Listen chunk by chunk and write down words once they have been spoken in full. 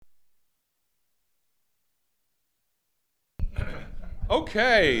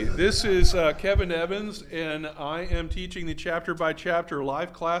Okay, this is Kevin Evans, and I am teaching the chapter by chapter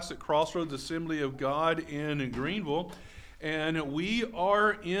live class at Crossroads Assembly of God in Greenville. And we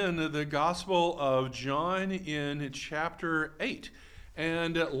are in the Gospel of John in chapter 8.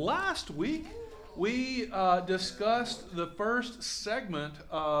 And last week, we discussed the first segment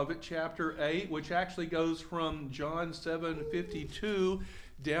of chapter 8, which actually goes from John 7:52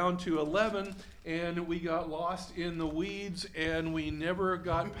 down to 11, and we got lost in the weeds, and we never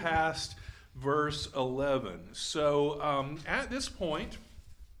got past verse 11. So at this point,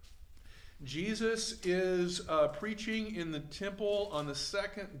 Jesus is preaching in the temple on the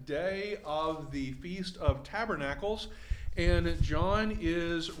second day of the Feast of Tabernacles, and John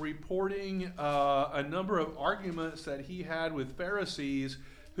is reporting a number of arguments that he had with Pharisees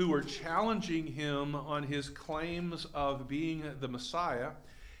who were challenging him on his claims of being the Messiah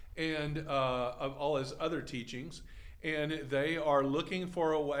and of all his other teachings. And they are looking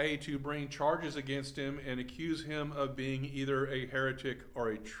for a way to bring charges against him and accuse him of being either a heretic or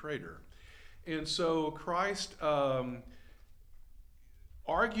a traitor. And so Christ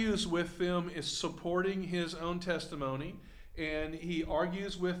argues with them, is supporting his own testimony, and he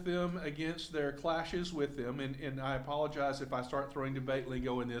argues with them against their clashes with them. And I apologize if I start throwing debate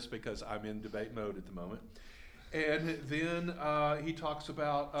lingo in this because I'm in debate mode at the moment. And then he talks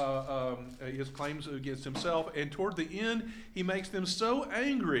about his claims against himself. And toward the end, he makes them so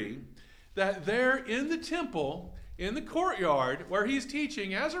angry that they're in the temple, in the courtyard, where he's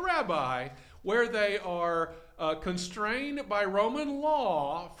teaching as a rabbi, where they are constrained by Roman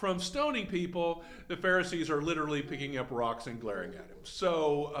law from stoning people. The Pharisees are literally picking up rocks and glaring at him.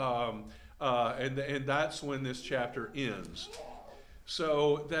 So, and that's when this chapter ends.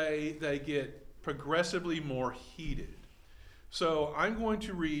 So they get progressively more heated. So I'm going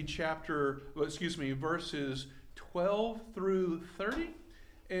to read verses 12 through 30,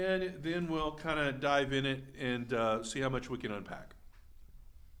 and then we'll kind of dive in it and see how much we can unpack.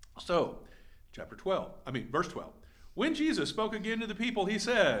 So, verse 12. When Jesus spoke again to the people, he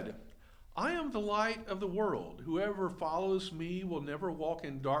said, "I am the light of the world. Whoever follows me will never walk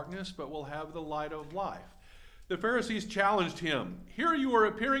in darkness, but will have the light of life." The Pharisees challenged him. "Here you are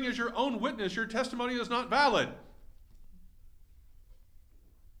appearing as your own witness. Your testimony is not valid."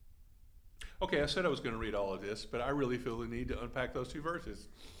 Okay, I said I was going to read all of this, but I really feel the need to unpack those two verses.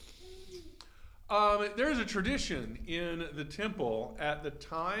 There's a tradition in the temple at the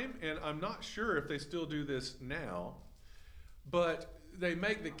time, and I'm not sure if they still do this now, but they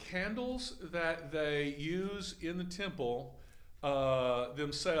make the candles that they use in the temple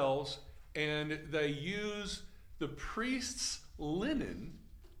themselves, and they use the priest's linen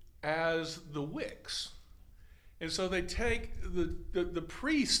as the wicks. And so they take the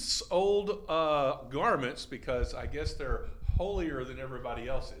priest's old garments, because I guess they're holier than everybody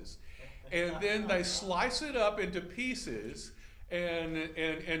else's, and then they slice it up into pieces and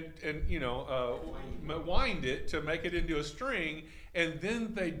wind it to make it into a string, and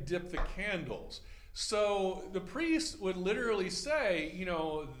then they dip the candles. So the priest would literally say,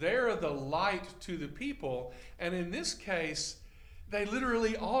 they're the light to the people. And in this case, they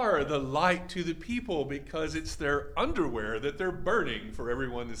literally are the light to the people because it's their underwear that they're burning for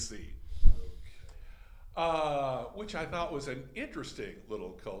everyone to see. Which I thought was an interesting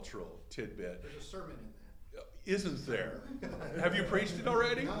little cultural tidbit. There's a sermon in that. Isn't there? Have you preached it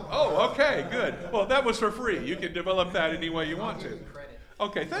already? No. Oh, okay, good. Well, that was for free. You can develop that any way you want to.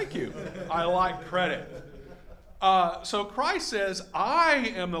 Okay, thank you. I like credit. So Christ says, "I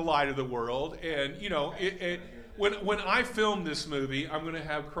am the light of the world," and when I film this movie, I'm going to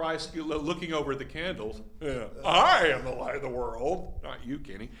have Christ looking over at the candles. Yeah, "I am the light of the world," not you,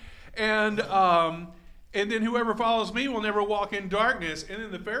 Kenny. And then whoever follows me will never walk in darkness. And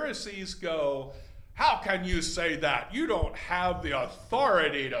then the Pharisees go, "How can you say that? You don't have the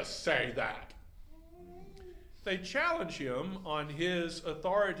authority to say that." They challenge him on his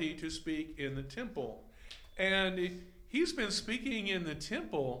authority to speak in the temple. And he's been speaking in the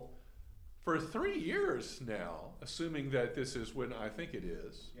temple for 3 years now, assuming that this is when I think it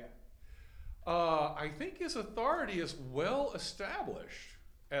is. Yeah. I think his authority is well established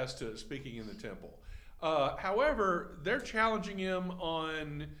as to speaking in the temple. However, they're challenging him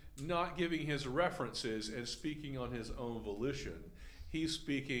on not giving his references and speaking on his own volition. He's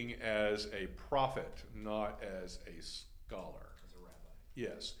speaking as a prophet, not as a scholar. As a rabbi.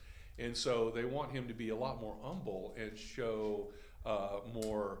 Yes. And so they want him to be a lot more humble and show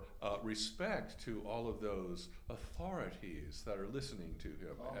more respect to all of those authorities that are listening to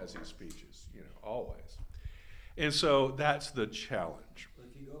him as he speeches, always. And so that's the challenge.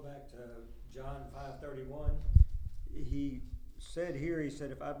 If you go back to John 5:31, he said here, he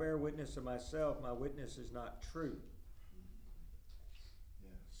said, if I bear witness of myself, my witness is not true. Yeah.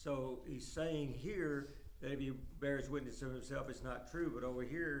 So he's saying here that if he bears witness of himself, it's not true. But over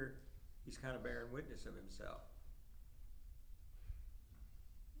here, he's kind of bearing witness of himself.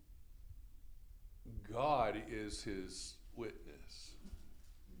 God is his witness.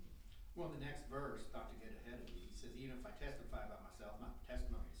 Well, the next verse, not to get ahead of you, he says, even if I testify about myself, my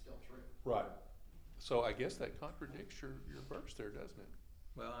testimony is still true. Right. So I guess that contradicts your verse there, doesn't it?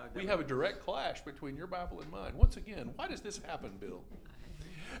 Well, We have a direct clash between your Bible and mine. Once again, why does this happen, Bill?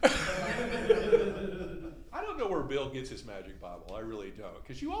 I don't know where Bill gets his magic Bible. I really don't.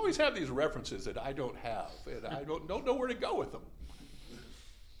 Because you always have these references that I don't have, and I don't know where to go with them.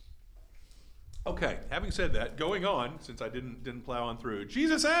 Okay, having said that, going on, since I didn't plow on through,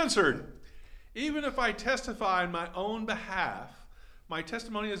 Jesus answered, even if I testify on my own behalf, my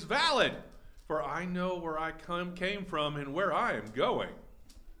testimony is valid, for I know where I came from and where I am going.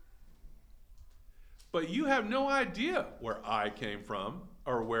 But you have no idea where I came from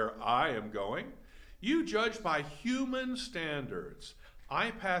or where I am going. You judge by human standards.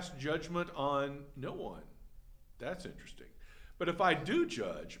 I pass judgment on no one. That's interesting. But if I do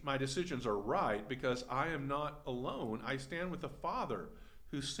judge, my decisions are right because I am not alone. I stand with the Father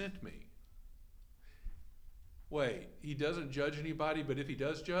who sent me. Wait, he doesn't judge anybody, but if he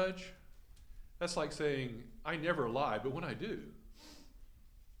does judge, that's like saying, I never lie, but when I do.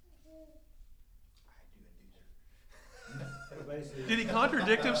 Did he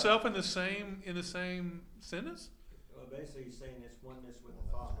contradict himself in the same sentence? Well, basically, he's saying it's oneness with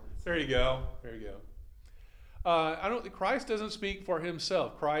the Father. There you go. There you go. Christ doesn't speak for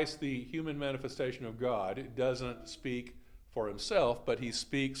himself. Christ, the human manifestation of God, doesn't speak for himself, but he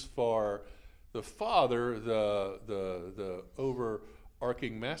speaks for the Father, the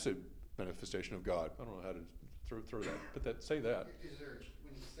overarching, massive manifestation of God. I don't know how to throw that. Say that. Is there,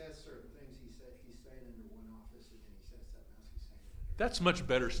 when he says certain things, he's saying under one office, and then he says something else, he's saying it under That's much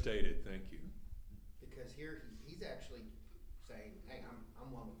better stated. Thank you. because here he's actually saying, hey, I'm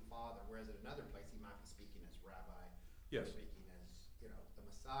one with the Father, whereas at another place he might be speaking as rabbi, Yes. speaking as, the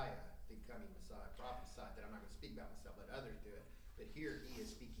Messiah, the coming Messiah, prophesied that I'm not going to speak about myself, let others do it. But here he is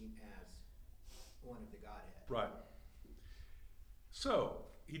speaking as one of the Godhead. Right. So,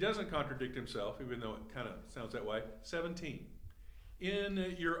 he doesn't contradict himself, even though it kind of sounds that way. 17.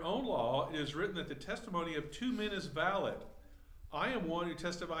 In your own law, it is written that the testimony of two men is valid. I am one who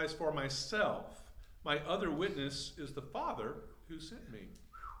testifies for myself. My other witness is the Father who sent me.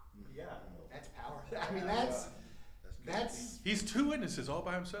 Yeah, that's powerful. I mean, that's He's two witnesses all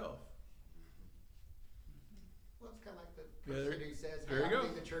by himself. well, it's kind of like the Yeah, person who says, there hey, you I go.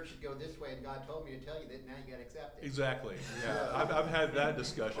 believe the church should go this way, and God told me to tell you that. Now you got to accept it. Exactly. Yeah, I've had that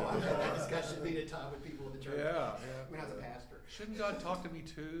discussion. I've had that discussion many a time with people in the church. Yeah. When I was a pastor. Shouldn't God talk to me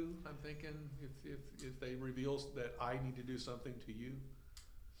too? I'm thinking if they reveal that I need to do something to you.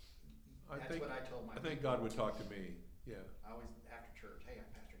 That's what I told my I think people. God would talk to me. Yeah. I always, after church, hey,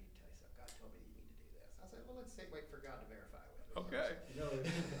 pastor, I need to tell you something. God told me that you need to do this. I said, well, let's wait for God to verify with me. Okay.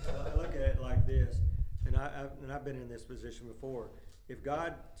 I look at it like this, and I've been in this position before. If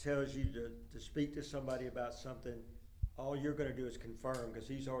God tells you to speak to somebody about something, all you're going to do is confirm because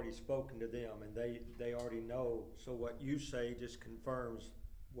he's already spoken to them and they already know. So what you say just confirms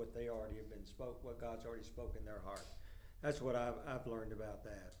what they already have been what God's already spoken in their heart. That's what I've learned about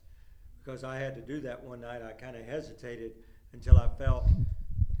that. Because I had to do that one night. I kind of hesitated until I felt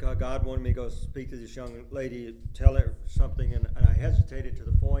God wanted me to go speak to this young lady, tell her something, and I hesitated to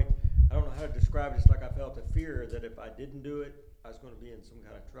the point, I don't know how to describe it. It's like I felt a fear that if I didn't do it, I was going to be in some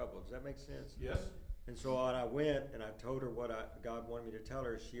kind of trouble. Does that make sense? Yes. And so when I went and I told her what God wanted me to tell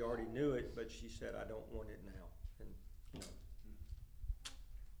her, she already knew it, but she said, I don't want it now. And,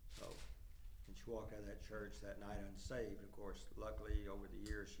 so, and she walked out of that church that night unsaved. Of course, luckily, over the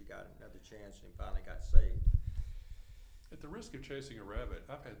years, she got another chance and finally got saved. At the risk of chasing a rabbit,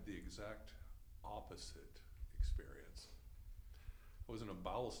 I've had the exact opposite experience. I was in a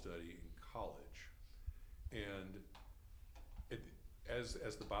Bible study in college, and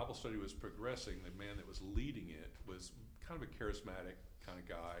as the Bible study was progressing, the man that was leading it was kind of a charismatic kind of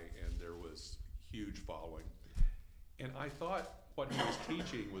guy, and there was huge following. And I thought what he was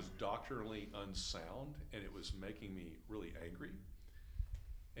teaching was doctrinally unsound, and it was making me really angry.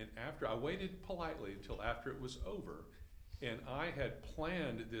 And after I waited politely until after it was over, and I had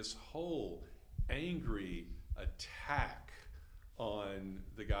planned this whole angry attack on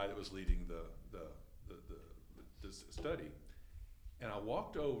the guy that was leading the study. And I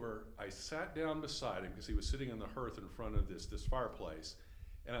walked over, I sat down beside him because he was sitting on the hearth in front of this fireplace,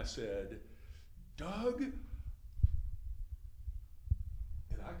 and I said, Doug,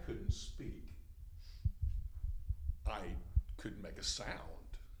 and I couldn't speak. I couldn't make a sound.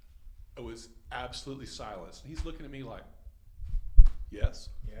 It was absolutely silence. And he's looking at me like, yes?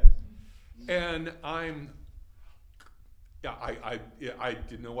 Yes. And I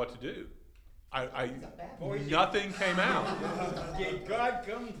didn't know what to do. Nothing came out. Did God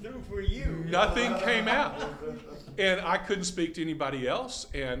come through for you? Nothing came out. And I couldn't speak to anybody else.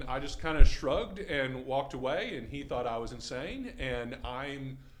 And I just kind of shrugged and walked away. And he thought I was insane. And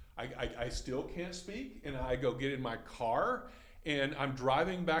I still can't speak. And I go get in my car. And I'm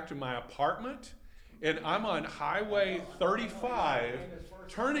driving back to my apartment. And I'm on Highway 35,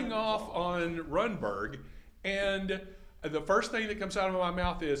 turning off on Runberg. And the first thing that comes out of my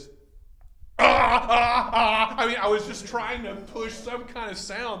mouth is, I mean, I was just trying to push some kind of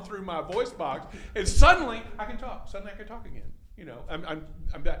sound through my voice box, and suddenly I can talk. Suddenly I can talk again. You know, I'm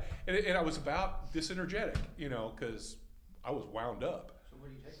back, and I was about this energetic. You know, because I was wound up. So what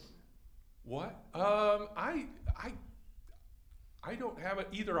do you take from that? What? I don't have it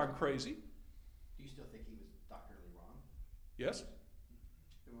either. I'm crazy. Do you still think he was doctrinally wrong? Yes.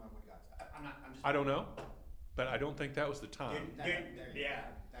 I'm not. I'm just. I don't know, but I don't think that was the time. Yeah,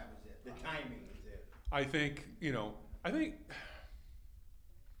 That was it. the timing is it. I think, and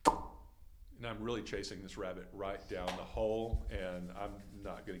I'm really chasing this rabbit right down the hole, and I'm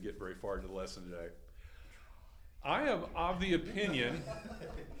not going to get very far into the lesson today. I am of the opinion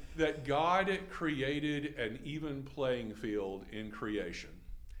that God created an even playing field in creation.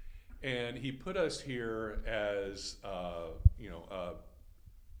 And he put us here as,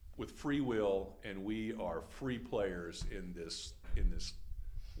 with free will, and we are free players in this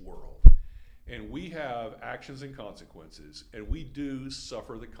world. And we have actions and consequences, and we do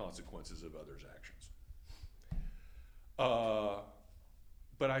suffer the consequences of others' actions.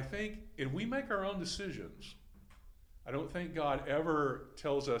 But I think, and we make our own decisions. I don't think God ever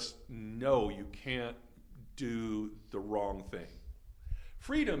tells us, no, you can't do the wrong thing.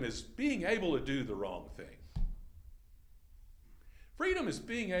 Freedom is being able to do the wrong thing. Freedom is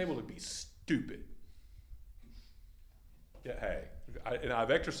being able to be stupid. Yeah, hey, and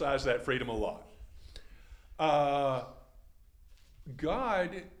I've exercised that freedom a lot.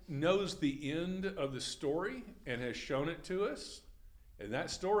 God knows the end of the story and has shown it to us. And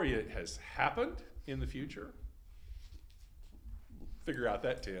that story, it has happened in the future. Figure out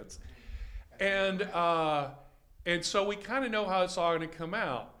that tense. And so we kind of know how it's all going to come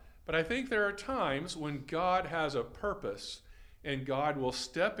out. But I think there are times when God has a purpose and God will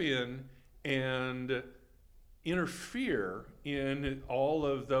step in and interfere in all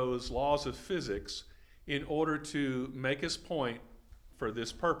of those laws of physics in order to make his point for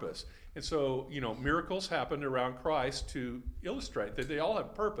this purpose. And so, miracles happened around Christ to illustrate that they all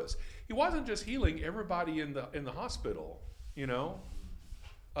have purpose. He wasn't just healing everybody in the hospital,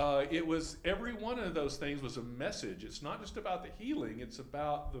 It was, every one of those things was a message. It's not just about the healing, it's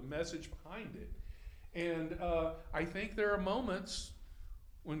about the message behind it. And I think there are moments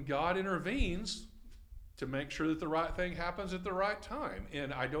when God intervenes to make sure that the right thing happens at the right time.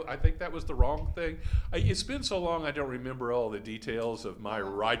 And I think that was the wrong thing. It's been so long I don't remember all the details of my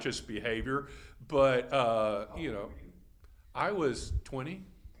righteous behavior, but I was 20.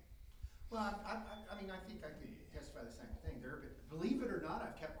 Well, I mean, I think I could testify the same thing. Believe it or not,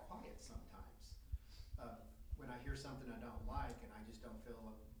 I've kept quiet sometimes. When I hear something I don't like and I just don't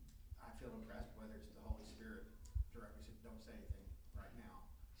feel, I feel impressed, whether it's the Holy Spirit directly said, don't say anything right now.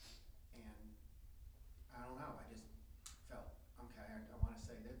 And I don't know, I just felt, okay, I want to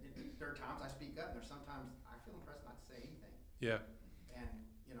say that. There are times I speak up, and there's sometimes I feel impressed not to say anything. Yeah. And,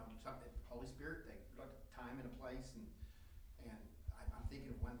 Holy Spirit, they look at time and a place, and I'm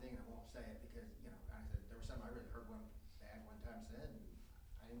thinking of one thing, and I won't say it because, I said, there was something I really heard one bad one time said,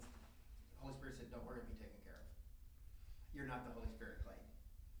 and the Holy Spirit said, don't worry, it'll be taken care of. You're not the Holy Spirit, Clay.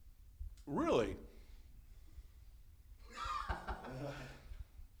 Really?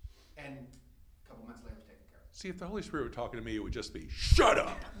 And a couple months later, it was taken care of. See, if the Holy Spirit were talking to me, it would just be, shut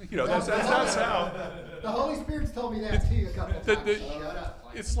up! That's how. The Holy Spirit's told me that too a couple of times. Shut up,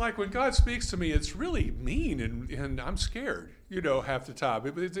 Clay. It's like when God speaks to me, it's really mean, and I'm scared, half the time.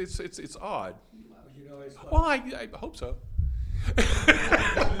 It's odd. It's like, Well, I hope so. I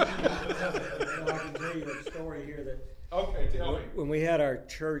can tell you a story here that Okay, tell me. when we had our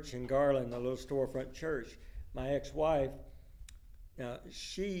church in Garland, the little storefront church, my ex-wife,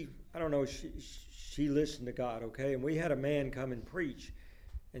 she listened to God, okay? And we had a man come and preach,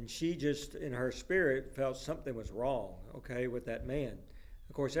 and she just, in her spirit, felt something was wrong, okay, with that man.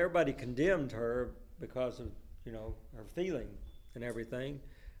 Of course, everybody condemned her because of, her feeling and everything.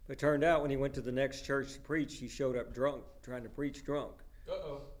 But it turned out when he went to the next church to preach, he showed up drunk, trying to preach drunk.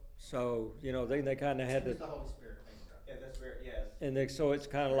 Uh-oh. So, they kind of had It's to, the Holy Spirit. Yeah, that's very, yes. and so it's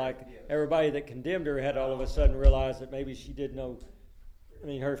kind of like Yes. everybody that condemned her had all of a sudden realized that maybe she did know,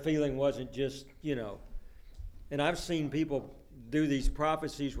 her feeling wasn't just, and I've seen people do these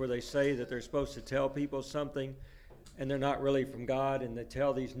prophecies where they say that they're supposed to tell people something and they're not really from God, and they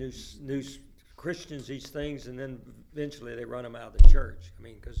tell these new Christians these things, and then eventually they run them out of the church.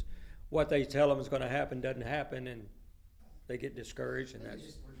 Because what they tell them is going to happen doesn't happen, and they get discouraged, and We're that's...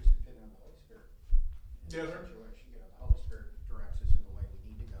 just depending on the Holy Spirit. In Yes, the sir. situation, the Holy Spirit directs us in the way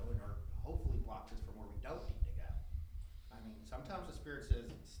we need to go, and or hopefully blocks us from where we don't need to go. Sometimes the Spirit says,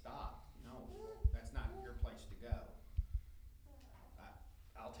 stop, no, that's not your place to go.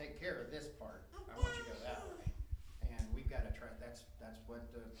 I'll take care of this part, I want you to go that way. And we've got to try, that's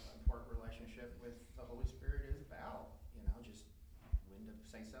what the important relationship with the Holy Spirit is about, just when to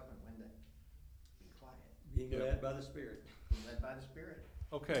say something, when to be quiet, Being Yeah. led by the Spirit. be led by the Spirit.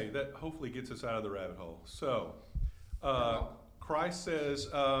 Okay, that hopefully gets us out of the rabbit hole. So, Christ says,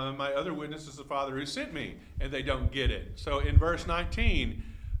 my other witness is the Father who sent me, and they don't get it. So in verse 19,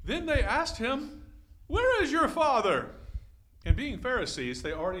 then they asked him, where is your Father? And being Pharisees,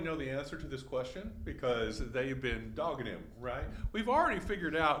 they already know the answer to this question because they've been dogging him, right? We've already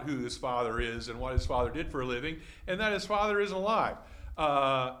figured out who his Father is and what his Father did for a living, and that his Father isn't alive,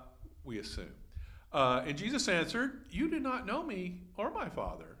 we assume. And Jesus answered, you do not know me or my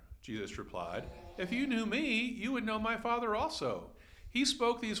Father. Jesus replied, if you knew me, you would know my Father also. He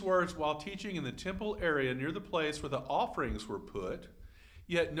spoke these words while teaching in the temple area near the place where the offerings were put,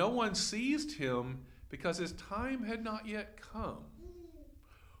 yet no one seized him because his time had not yet come.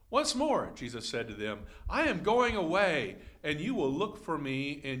 Once more, Jesus said to them, I am going away, and you will look for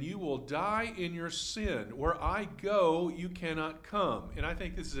me, and you will die in your sin. Where I go, you cannot come. And I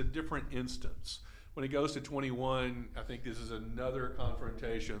think this is a different instance. When it goes to 21, I think this is another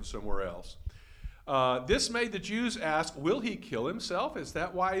confrontation somewhere else. This made the Jews ask, will he kill himself? Is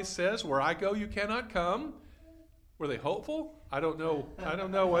that why he says, where I go, you cannot come? Were they hopeful? I don't know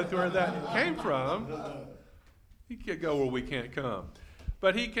where that came from. He could go where we can't come.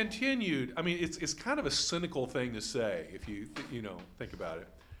 But he continued. It's kind of a cynical thing to say if you think about it.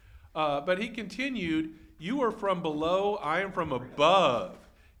 But he continued, you are from below, I am from above.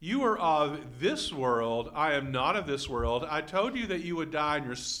 You are of this world, I am not of this world. I told you that you would die in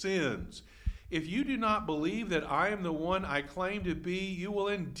your sins. If you do not believe that I am the one I claim to be, you will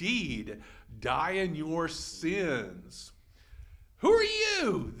indeed die in your sins. Who are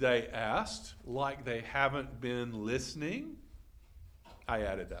you? They asked, like they haven't been listening. I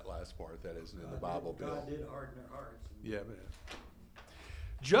added that last part, that isn't in the Bible, Bill. God did harden their hearts. Yeah, man.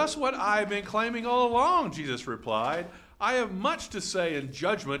 Just what I've been claiming all along, Jesus replied. I have much to say in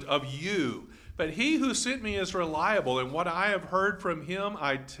judgment of you, but he who sent me is reliable, and what I have heard from him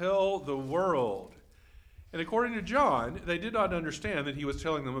I tell the world. And according to John, they did not understand that he was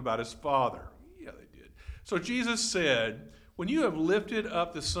telling them about his Father. Yeah, they did. So Jesus said, when you have lifted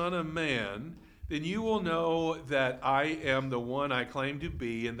up the Son of Man, then you will know that I am the one I claim to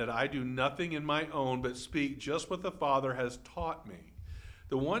be, and that I do nothing in my own, but speak just what the Father has taught me.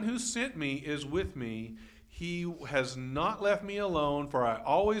 The one who sent me is with me. He has not left me alone, for I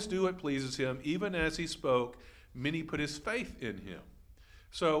always do what pleases him. Even as he spoke, many put his faith in him.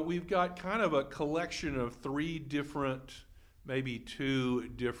 So we've got kind of a collection of three different, maybe two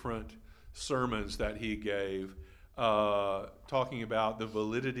different sermons that he gave, talking about the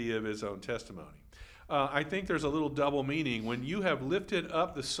validity of his own testimony. I think there's a little double meaning. When you have lifted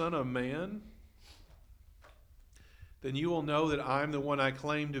up the Son of Man, then you will know that I'm the one I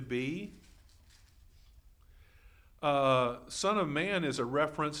claim to be. Son of Man is a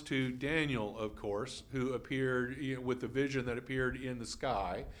reference to Daniel, of course, who appeared with the vision that appeared in the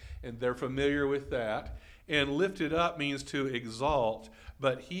sky, and they're familiar with that. And lifted up means to exalt,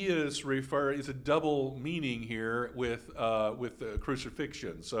 but he is it's a double meaning here with the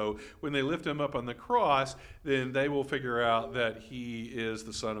crucifixion. So when they lift him up on the cross, then they will figure out that he is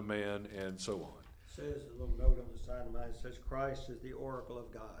the Son of Man, and so on. It says, a little note on the side of mine, it says, Christ is the oracle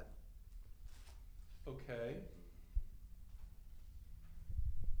of God. Okay.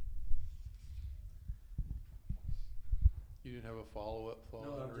 You didn't have a follow-up thought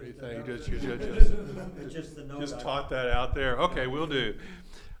No, or just- anything? no, You It's just the note. just I- taught that out there. Okay, we'll do.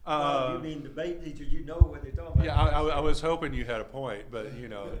 Well, you mean debate teachers, you know what they're talking about. Yeah, I was hoping you had a point, but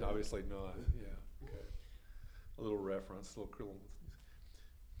obviously not. Yeah, okay. A little reference, a little.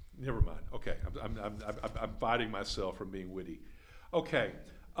 Never mind. Okay, I'm fighting myself from being witty. Okay,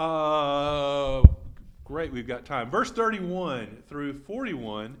 great. We've got time. Verse 31 through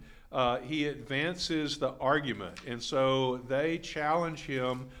 41. he advances the argument. And so they challenge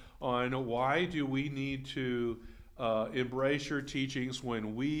him on why do we need to embrace your teachings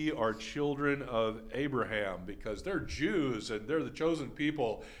when we are children of Abraham, because they're Jews and they're the chosen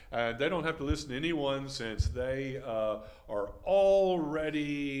people and they don't have to listen to anyone since they are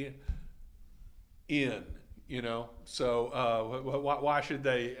already in, you know. So why should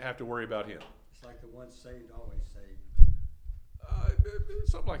they have to worry about him? It's like the once saved, always saved.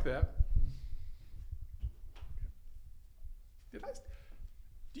 Something like that.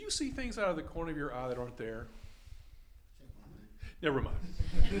 Do you see things out of the corner of your eye that aren't there? Never mind.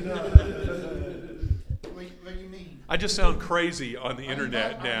 What do you mean? I just sound crazy on the Are you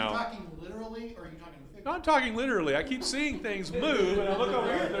internet talk- now. Are you talking literally or are you talking figuratively? No, I'm talking literally. I keep seeing things move, and I look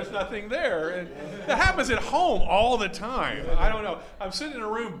over here, and there's nothing there. And that happens at home all the time. I don't know. I'm sitting in a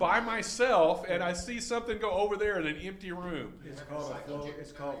room by myself, and I see something go over there in an empty room. It's called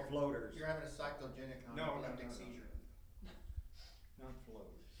it's called floaters. You're having a psychogenic epileptic seizure. Not floaters.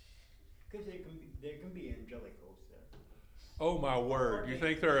 Because there can be angelic hosts there. Oh my word! You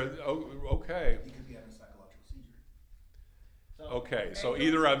think they're okay? You could be having a psychological seizure. Okay, so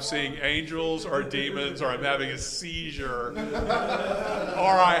either I'm seeing angels or demons, or I'm having a seizure, or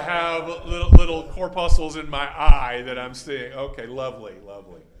I have little corpuscles in my eye that I'm seeing. Okay, lovely,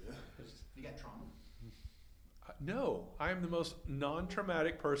 lovely. You got trauma? No, I am the most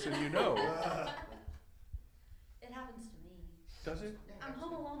non-traumatic person you know. It happens to me. Does it? Yeah, I'm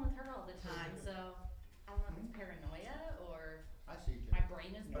home absolutely. alone with her all the time, so I don't know if it's paranoia or I see you. my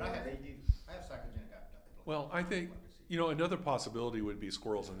brain is But I have, bored. They do. I have psychogenic epilepsy. Well, I think, you know, another possibility would be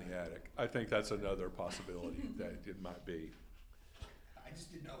squirrels in the attic. I think that's another possibility that it might be. I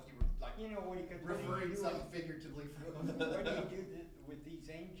just didn't know if you were like You know, what do you referring do something figuratively from. what do you do with these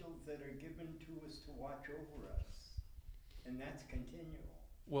angels that are given to us to watch over us? And that's continual.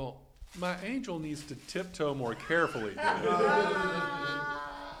 Well, my angel needs to tiptoe more carefully.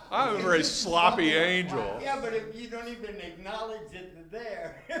 I'm a very sloppy angel. Yeah, but if you don't even acknowledge that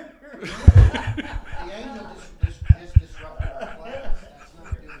they're there. The angel just disrupted our class. That's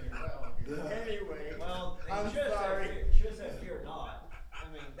not doing you well. Anyway, Well, they I'm should have sorry. said, should have said fear not. I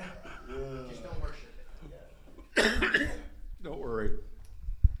mean, Just don't worship it. Don't worry.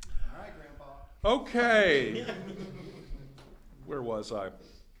 All right, Grandpa. Okay. Where was I?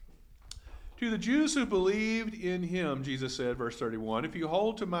 To the Jews who believed in him, Jesus said, verse 31, if you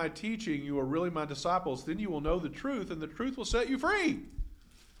hold to my teaching, you are really my disciples, then you will know the truth, and the truth will set you free.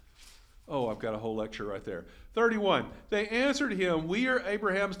 Oh, I've got a whole lecture right there. 31, they answered him, we are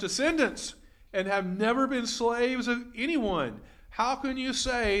Abraham's descendants and have never been slaves of anyone. How can you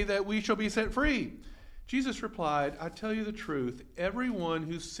say that we shall be set free? Jesus replied, I tell you the truth, everyone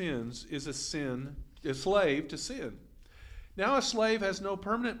who sins is a slave to sin. Now a slave has no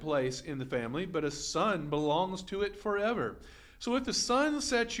permanent place in the family, but a son belongs to it forever. So if the Son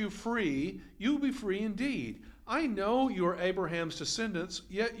sets you free, you will be free indeed. I know you are Abraham's descendants,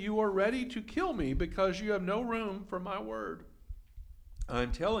 yet you are ready to kill me because you have no room for my word.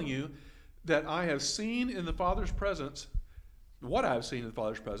 I'm telling you that I have seen in the Father's presence what I have seen in the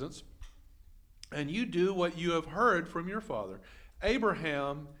Father's presence, and you do what you have heard from your father.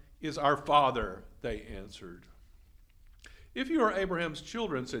 Abraham is our father, they answered. If you are Abraham's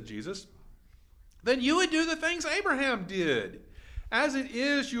children, said Jesus, then you would do the things Abraham did. As it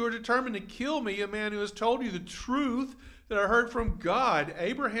is, you are determined to kill me, a man who has told you the truth that I heard from God.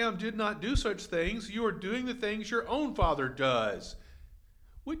 Abraham did not do such things. You are doing the things your own father does.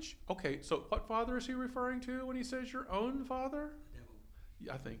 Okay, so what father is he referring to when he says your own father?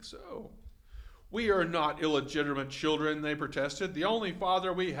 Yeah, I think so. We are not illegitimate children, they protested. The only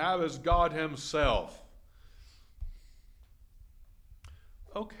father we have is God himself.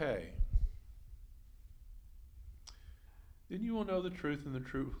 Okay. Then you will know the truth, and the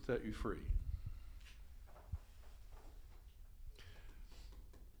truth will set you free.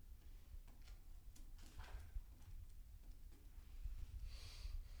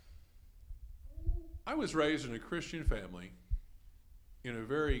 I was raised in a Christian family, in a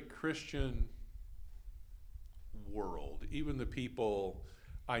very Christian world. Even the people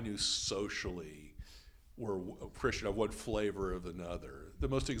I knew socially were Christian of one flavor of another. The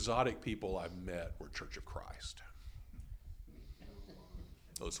most exotic people I met were Church of Christ.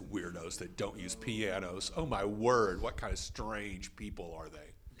 Those weirdos that don't use pianos. Oh my word, what kind of strange people are they?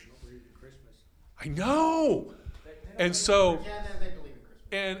 They don't believe in Christmas. I know! And so, Yeah, they believe in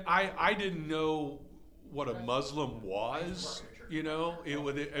Christmas. and I didn't know what a Muslim was, you know? It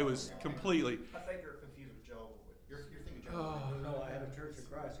was completely... I think you're confused with Jehovah's Witnesses. You're thinking of Oh, Jehovah's No, I had a Church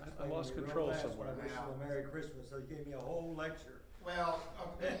of Christ. I lost control somewhere. When I wished them a Merry Christmas, so he gave me a whole lecture. Well,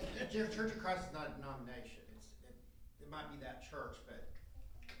 Church of Christ is not a denomination. It might be that church, but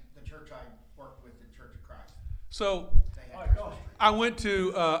the church I worked with, the Church of Christ, So they had All right, Christmas go on. trees. I went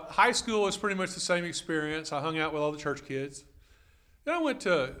to high school was pretty much the same experience. I hung out with all the church kids. Then I went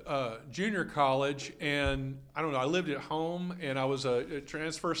to junior college, and I don't know. I lived at home, and I was a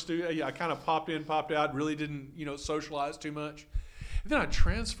transfer student. I kind of popped in, popped out. Really didn't, socialize too much. And then I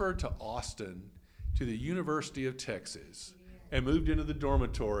transferred to Austin, to the University of Texas, and moved into the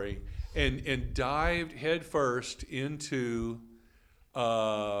dormitory, and dived headfirst into.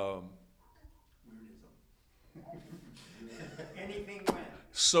 Anything went.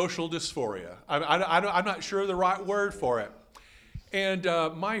 Social dysphoria. I'm not sure the right word for it. And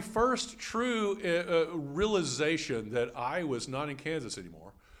my first true realization that I was not in Kansas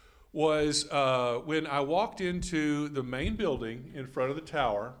anymore was when I walked into the main building in front of the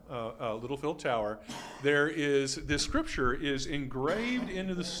tower, Littlefield Tower. There is this scripture is engraved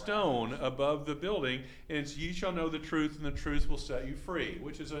into the stone above the building, and it's "Ye shall know the truth, and the truth will set you free,"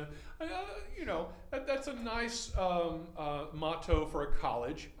 which is that's a nice motto for a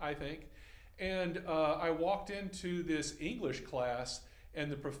college, I think. And I walked into this English class,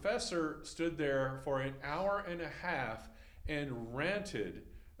 and the professor stood there for an hour and a half and ranted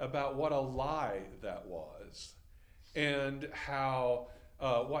about what a lie that was, and how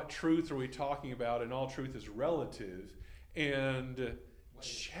what truth are we talking about, and all truth is relative, and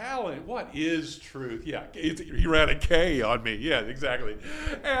challenge what is truth. Yeah, he ran a K on me. Yeah, exactly.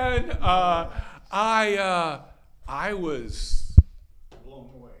 And I was Blown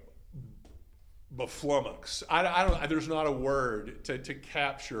away. beflummoxed. I don't. There's not a word to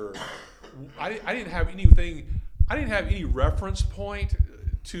capture. I didn't have anything. I didn't have any reference point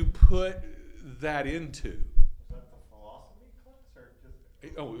to put that into. Was that the philosophy class or just?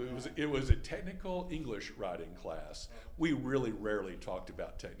 Oh, it was a technical English writing class. We really rarely talked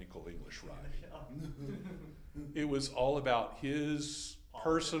about technical English writing. It was all about his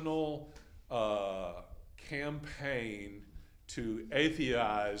personal campaign to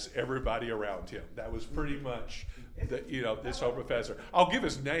atheize everybody around him. That was pretty much this whole professor. I'll give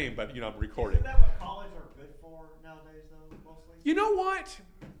his name, but I'm recording. Isn't that what college are good for nowadays, though, mostly? You know what?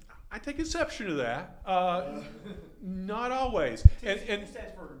 I take exception to that. Not always. And It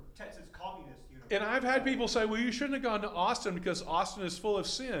stands for Texas Communist University. And I've had people say, well, you shouldn't have gone to Austin because Austin is full of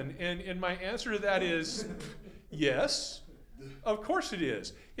sin. And my answer to that is yes, of course it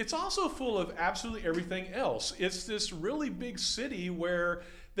is. It's also full of absolutely everything else. It's this really big city where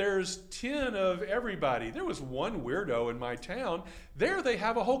there's 10 of everybody. There was one weirdo in my town. There they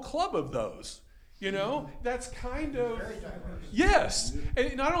have a whole club of those. That's kind of, Very diverse. yes.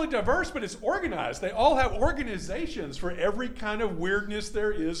 And not only diverse, but it's organized. They all have organizations for every kind of weirdness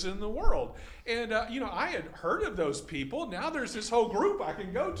there is in the world. And, I had heard of those people. Now there's this whole group I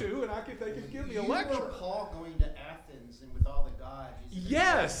can go to, and they can give me a lecture. You were Paul going to Athens and with all the gods.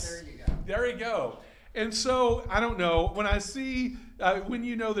 Yes. There you go. There you go. And so, I don't know, when I see, when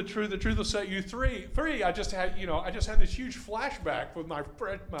you know the truth will set you free, I just had this huge flashback with my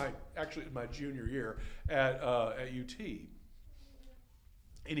junior year at UT.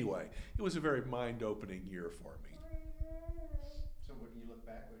 Anyway, it was a very mind-opening year for me. So when you look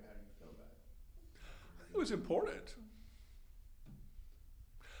back, how do you feel about it? It was important.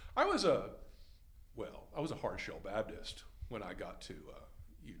 I was a hard-shell Baptist when I got to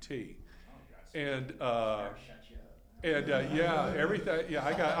UT. And everything. Yeah,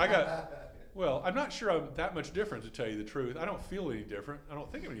 I got. Well, I'm not sure I'm that much different, to tell you the truth. I don't feel any different. I don't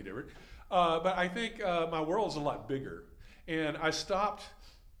think I'm any different. But I think my world's a lot bigger. And I stopped.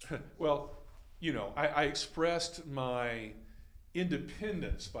 Well, I expressed my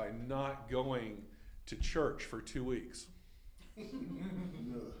independence by not going to church for 2 weeks.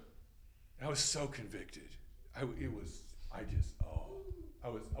 I was so convicted. I was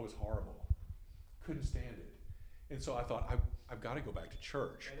horrible. Couldn't stand it. And so I thought, I've got to go back to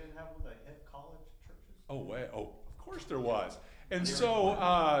church. They didn't have one of the hip college churches? Of course there was. And so,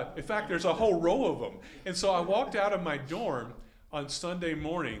 in fact, there's a whole row of them. And so I walked out of my dorm on Sunday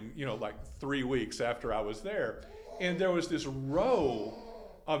morning, like 3 weeks after I was there, and there was this row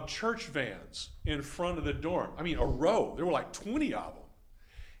of church vans in front of the dorm. I mean, a row. There were like 20 of them.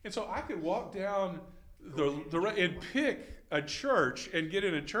 And so I could walk down and pick a church and get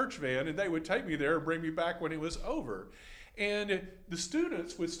in a church van, and they would take me there and bring me back when it was over. And the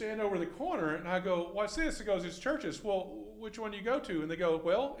students would stand over the corner, and I go, "What's this?" It goes, "It's churches." "Well, which one do you go to?" And they go,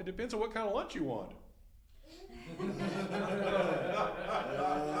 "Well, it depends on what kind of lunch you want."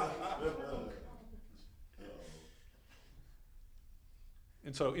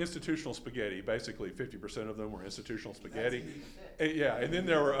 And so institutional spaghetti, basically 50% of them were institutional spaghetti. That's easy to fix. Yeah, and then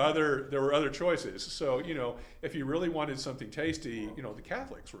there were other choices. So, you know, if you really wanted something tasty, you know, the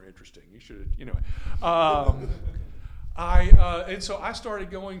Catholics were interesting. You should, you know. And so I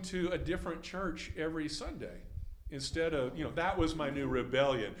started going to a different church every Sunday instead of, you know, that was my new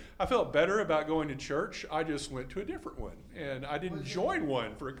rebellion. I felt better about going to church. I just went to a different one, and I didn't join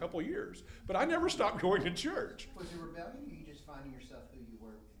one for a couple of years. But I never stopped going to church. Was it rebellion, or you just finding yourself who you were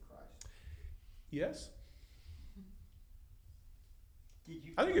in Christ? Yes, Did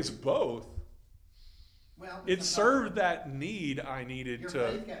you? I think it's both. Well, It sometimes served that need I needed your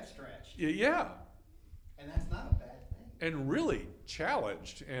to, faith got stretched, yeah, and that's not a bad thing. and really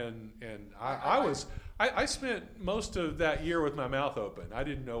challenged. And I spent most of that year with my mouth open. I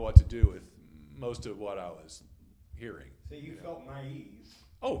didn't know what to do with most of what I was hearing. So you felt naive.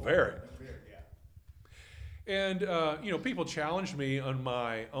 Oh, very. Yeah. And, you know, people challenged me on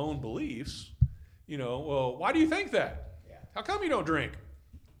my own beliefs. You know, well, why do you think that? Yeah. How come you don't drink?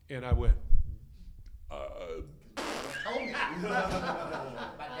 And I went, Told me.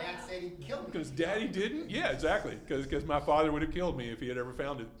 My dad said he'd kill me. because Daddy didn't? Yeah, exactly. Because my father would have killed me if he had ever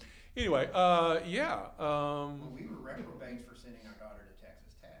found it. Anyway, yeah. Well, we were reprobates for sending our daughter to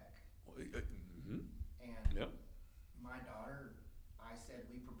Texas Tech, Mhm. and Yep. my daughter, I said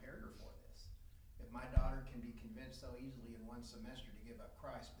we prepared her for this. If my daughter can be convinced so easily in one semester to give up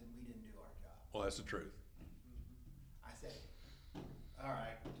Christ, then we didn't do our job. Well, that's the truth. I said, all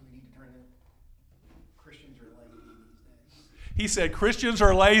right, do we need to turn the Christians are lazy these days? He said, Christians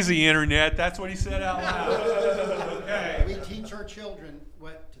are lazy, Internet. That's what he said out loud. Okay. We teach our children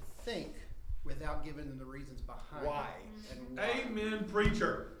what to think without giving them the reasons behind Why? it and why. Amen,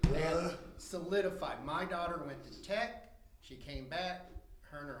 preacher. And solidified. My daughter went to Tech. She came back.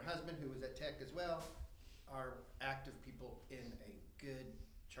 Her and her husband, who was at Tech as well, are active people in a good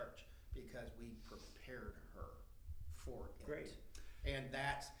church because we prepared her for it. Great. And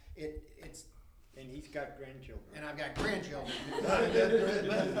that's it. It's And he's got grandchildren. and I've got grandchildren.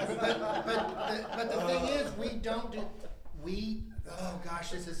 but the thing is, we don't do. Oh gosh,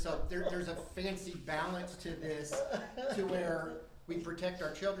 this is so. There's a fancy balance to this, to where we protect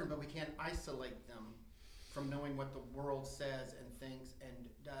our children, but we can't isolate them from knowing what the world says and thinks and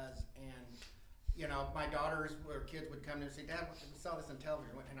does. And you know, my daughters or kids would come in and say, "Dad, we saw this on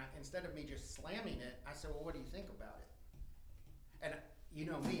television," and instead of me just slamming it, I said, "Well, what do you think about it?" And you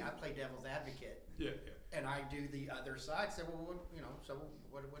know me, I play devil's advocate. Yeah. And I do the other side. Say, well,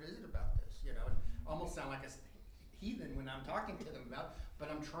 what is it about this? You know, and almost sound like a heathen when I'm talking to them about. But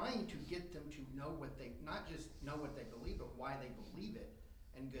I'm trying to get them to know what they, not just know what they believe, but why they believe it,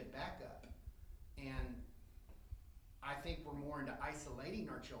 and good backup. And I think we're more into isolating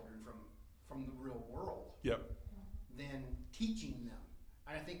our children from the real world Yep. than teaching them.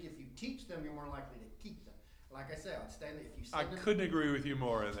 And I think if you teach them, you're more likely to keep them. Like I said, if you I send them. couldn't agree with you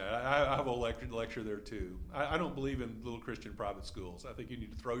more on that. I have a lecture there too. I don't believe in little Christian private schools. I think you need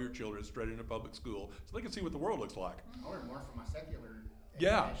to throw your children straight into public school so they can see what the world looks like. I learn more from my secular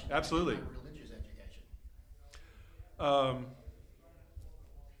Yeah, education than absolutely. my religious education.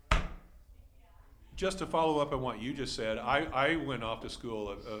 Just to follow up on what you just said, I went off to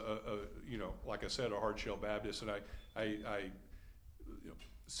school, you know, like I said, a hard shell Baptist, and I you know,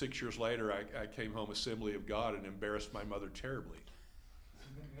 6 years later, I came home Assembly of God and embarrassed my mother terribly.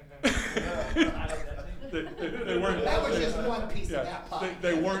 They weren't. That was just one piece of Yeah, that pie.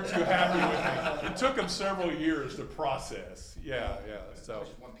 they weren't too happy with me. It took them several years to process. Yeah. That So, was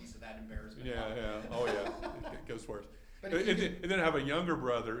just one piece of that embarrassment. yeah. Oh, yeah. It goes worse. But And if you then I have a younger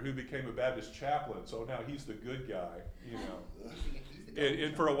brother who became a Baptist chaplain, so now he's the good guy, you know. he's the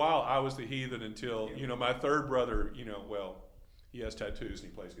And for a while, I was the heathen until, you know, my third brother, you know, well, he has tattoos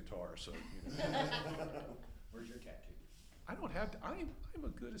and he plays guitar, so, you know. Where's your tattoo? I don't have, I'm a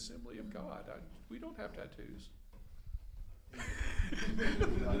good Assembly of God. We don't have tattoos.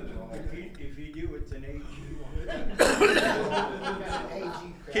 If you do, it's an AG.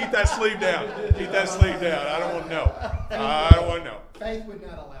 Keep that sleeve down. Keep that sleeve down. I don't want to know. I don't want to know. Faith would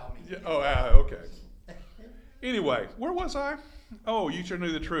not allow me. Yeah, oh, okay. Anyway, where was I? Oh, you sure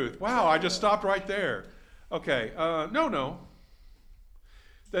knew the truth. Wow, I just stopped right there. Okay, no.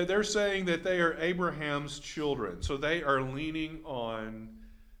 They're saying that they are Abraham's children. So they are leaning on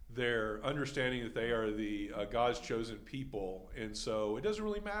their understanding that they are the God's chosen people. And so it doesn't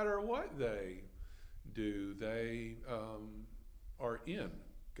really matter what they do. They are in.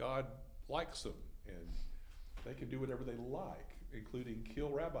 God likes them. And they can do whatever they like, including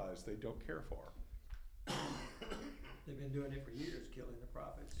kill rabbis they don't care for. They've been doing it for years, killing the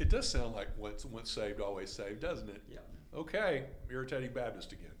prophets. It does sound like once saved, always saved, doesn't it? Yeah. Okay, irritating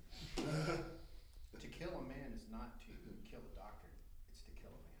Baptist again. To kill a man is not to kill a doctrine, it's to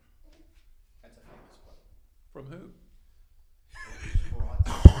kill a man. That's a famous quote. From who?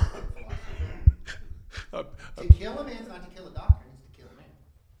 To kill a man is not to kill a doctrine, it's to kill a man.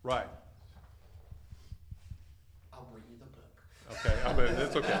 Right. I'll bring you the book. Okay, I mean,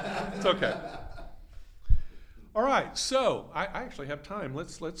 it's okay. It's okay. All right, so I actually have time.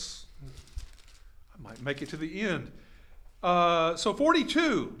 Let's. I might make it to the end. So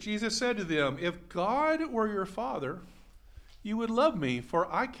 42, Jesus said to them, "If God were your Father, you would love me, for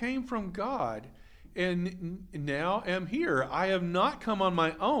I came from God, and now am here. I have not come on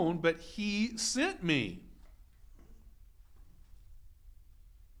my own, but He sent me."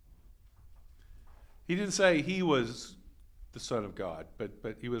 He didn't say He was the Son of God,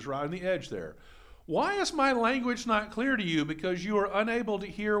 but He was right on the edge there. "Why is my language not clear to you? Because you are unable to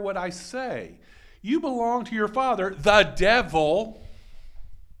hear what I say. You belong to your father, the devil,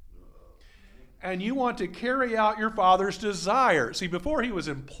 and you want to carry out your father's desire." See, before he was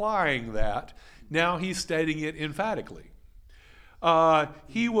implying that, now he's stating it emphatically.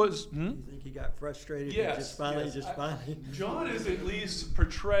 He was... You think he got frustrated? Yes, And finally. John is at least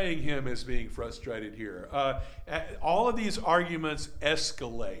portraying him as being frustrated here. All of these arguments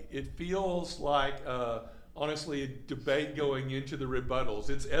escalate. It feels like, honestly, a debate going into the rebuttals.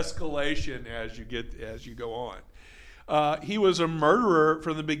 It's escalation as you go on. He was a murderer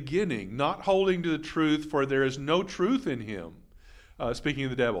from the beginning, not holding to the truth, for there is no truth in him. Speaking of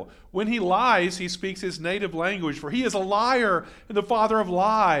the devil. When he lies, he speaks his native language, for he is a liar and the father of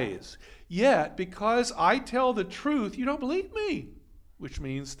lies. Yet, because I tell the truth, you don't believe me. Which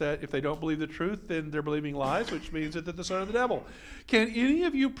means that if they don't believe the truth, then they're believing lies, which means that they're the son of the devil. Can any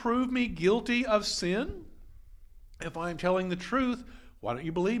of you prove me guilty of sin? If I am telling the truth, why don't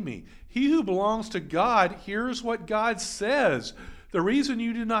you believe me? He who belongs to God hears what God says. The reason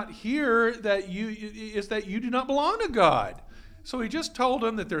you do not hear is that you do not belong to God. So he just told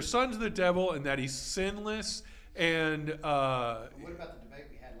them that they're sons of the devil and that he's sinless. And What about the debate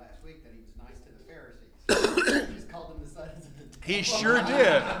we had last week that he was nice to the Pharisees? He just called them the sons of the devil. he sure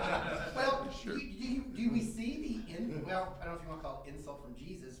did. Well, do we see well, I don't know if you want to call it insult from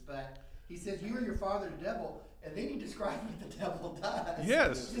Jesus, but he says, "You are your father, the devil," and then he describes what the devil does.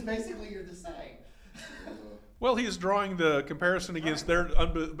 Yes. Just basically, you're the same. Well, he's drawing the comparison against their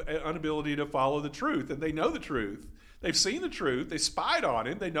inability to follow the truth, and they know the truth. They've seen the truth. They spied on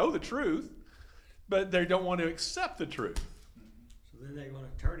him. They know the truth, but they don't want to accept the truth. So then they want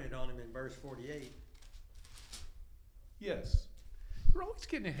to turn it on him in verse 48. Yes. You're always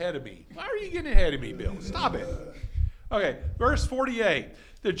getting ahead of me. Why are you getting ahead of me, Bill? Stop it. Okay, verse 48.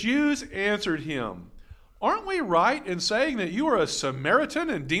 The Jews answered him, "Aren't we right in saying that you are a Samaritan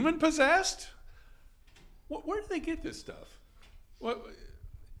and demon-possessed?" Where do they get this stuff?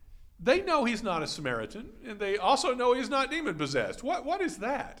 They know he's not a Samaritan, and they also know he's not demon-possessed. What is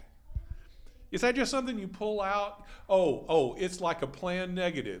that? Is that just something you pull out? Oh, it's like a planned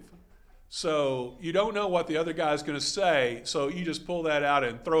negative. So you don't know what the other guy's going to say, so you just pull that out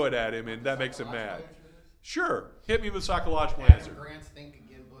and throw it at him, and that makes him mad. Sure. Hit me with psychological Adam answer. Grant's Think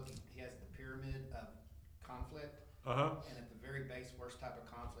Again book, he has the pyramid of conflict. Uh-huh. And at the very base, worst type of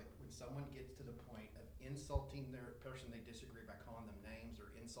conflict, when someone gets to the point of insulting their person they disagree by calling them names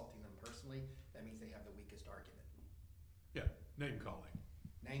or insulting them personally, that means they have the weakest argument. Yeah, name calling.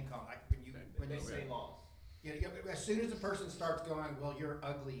 Name calling, like when They you say lost. yeah, as soon as a person starts going, "Well, you're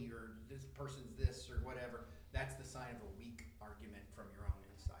ugly," or "this person's this," or whatever, that's the sign of a weak argument from your own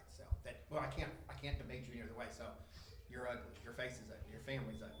inside self. That, well, I can't debate you any other way. So you're ugly. Your face is ugly. Your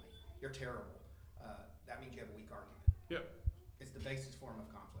family's ugly. You're terrible. That means you have a weak argument. Yep. It's the basis form of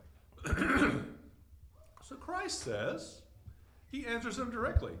conflict. So Christ says, he answers them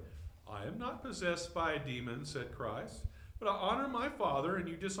directly. "I am not possessed by a demon," said Christ, "but I honor my Father, and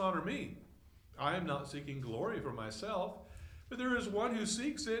you dishonor me. I am not seeking glory for myself, but there is one who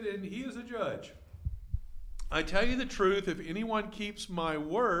seeks it, and he is a judge. I tell you the truth, if anyone keeps my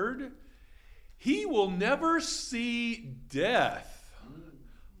word, he will never see death."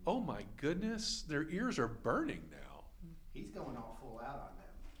 Oh my goodness, their ears are burning now. He's going all full out on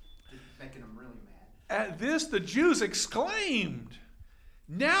them, just making them really mad. At this, the Jews exclaimed,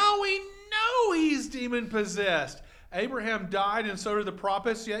 "Now we know he's demon-possessed. Abraham died, and so did the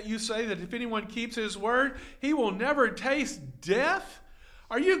prophets, yet you say that if anyone keeps his word, he will never taste death?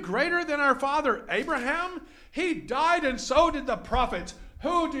 Are you greater than our father Abraham? He died, and so did the prophets.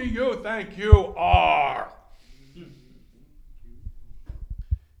 Who do you think you are?"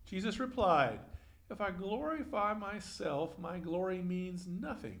 Jesus replied, If I glorify myself, my glory means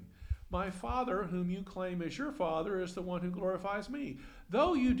nothing. My Father, whom you claim as your Father, is the one who glorifies me.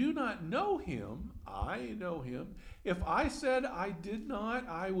 Though you do not know him, I know him. If I said I did not,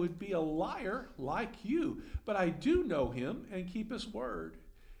 I would be a liar like you. But I do know him and keep his word.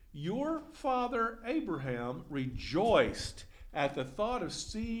 Your father Abraham rejoiced at the thought of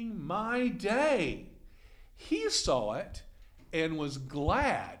seeing my day. He saw it and was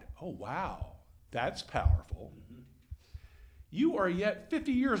glad. Oh, wow. That's powerful. You are yet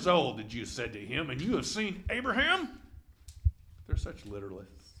 50 years old, did you said to him, and you have seen Abraham? They're such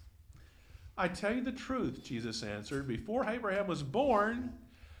literalists. I tell you the truth, Jesus answered. Before Abraham was born,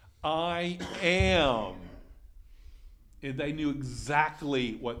 I am. And they knew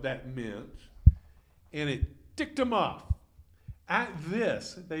exactly what that meant. And it ticked them off. At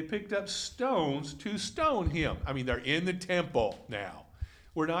this, they picked up stones to stone him. I mean, they're in the temple now.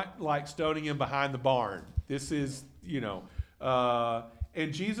 We're not like stoning him behind the barn. This is,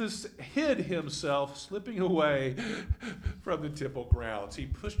 and Jesus hid himself, slipping away from the temple grounds. He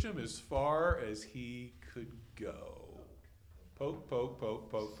pushed him as far as he could go. Poke, poke, poke,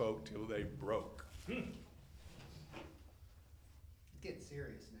 poke, poke, till they broke. Get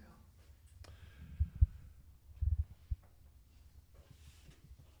serious now.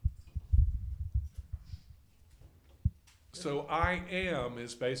 So I am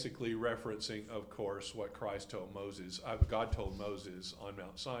is basically referencing, of course, what Christ told Moses. God told Moses on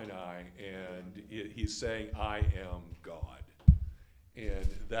Mount Sinai, and he's saying, I am God. And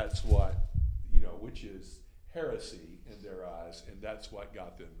that's what, which is heresy in their eyes, and that's what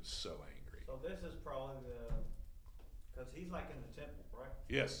got them so angry. So this is probably because he's like in the temple, right?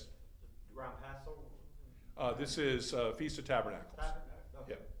 Yes. Around Passover? This is Feast of Tabernacles. Tabernacle?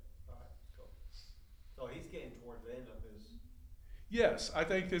 Okay. Yep. All right, cool. So he's getting towards the end of his... Yes, I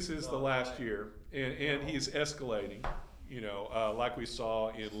think this is the last year, and he's escalating, like we saw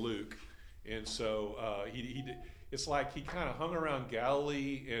in Luke. And so it's like he kind of hung around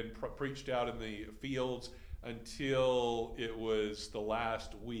Galilee and preached out in the fields until it was the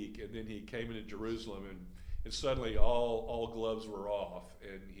last week, and then he came into Jerusalem, and suddenly all gloves were off,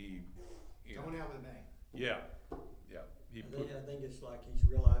 and he Going out with a bang. Yeah. I think it's like he's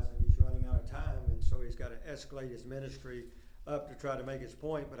realizing he's running out of time, and so he's got to escalate his ministry up to try to make his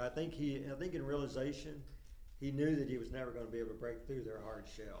point. But I think in realization, he knew that he was never going to be able to break through their hard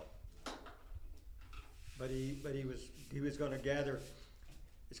shell. But he was going to gather.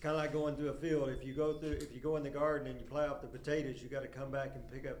 It's kind of like going through a field. If you go in the garden and you plow up the potatoes, you got to come back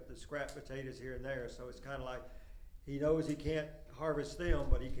and pick up the scrap potatoes here and there. So it's kind of like he knows he can't harvest them,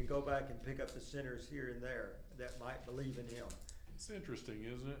 but he can go back and pick up the sinners here and there that might believe in him. It's interesting,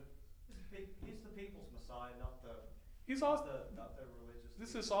 isn't it? He's the people's Messiah, not the religious.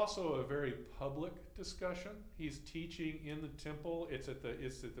 This is also a very public discussion. He's teaching in the temple. It's at the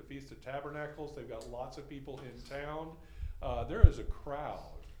Feast of Tabernacles. They've got lots of people in town. There is a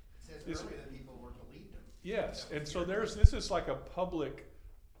crowd. It says earlier that people were believed him. Yes, and so this is like a public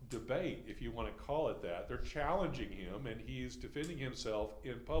debate, if you want to call it that. They're challenging him, and he's defending himself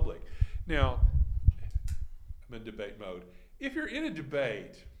in public. Now, I'm in debate mode. If you're in a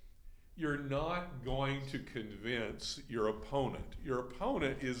debate, you're not going to convince your opponent. Your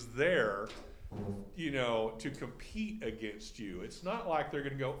opponent is there, to compete against you. It's not like they're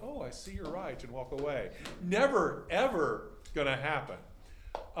going to go, oh, I see you're right, and walk away. Never, ever going to happen.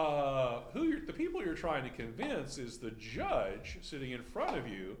 The people you're trying to convince is the judge sitting in front of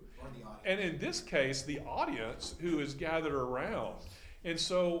you, Or the audience. and in this case, the audience who is gathered around. And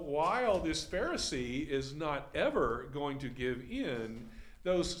so while this Pharisee is not ever going to give in,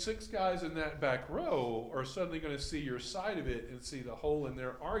 those 6 guys in that back row are suddenly going to see your side of it and see the hole in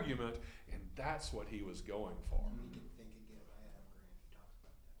their argument, and that's what he was going for. We could think again if I had Grant, he talks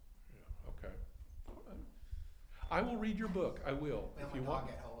about that. Yeah, okay. I will read your book. I will. Well, If my you dog want.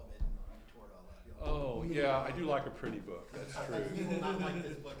 got hold of it and tore it all up. Oh, yeah, I do like a pretty book. That's true. He will not like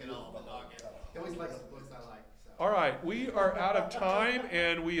this book at all, the dog. He always likes the books I like, so. All right, we are out of time,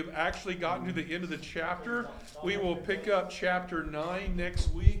 and we have actually gotten to the end of the chapter. We will pick up chapter 9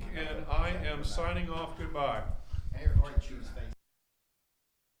 next week, and I am signing off. Goodbye. I already choose face.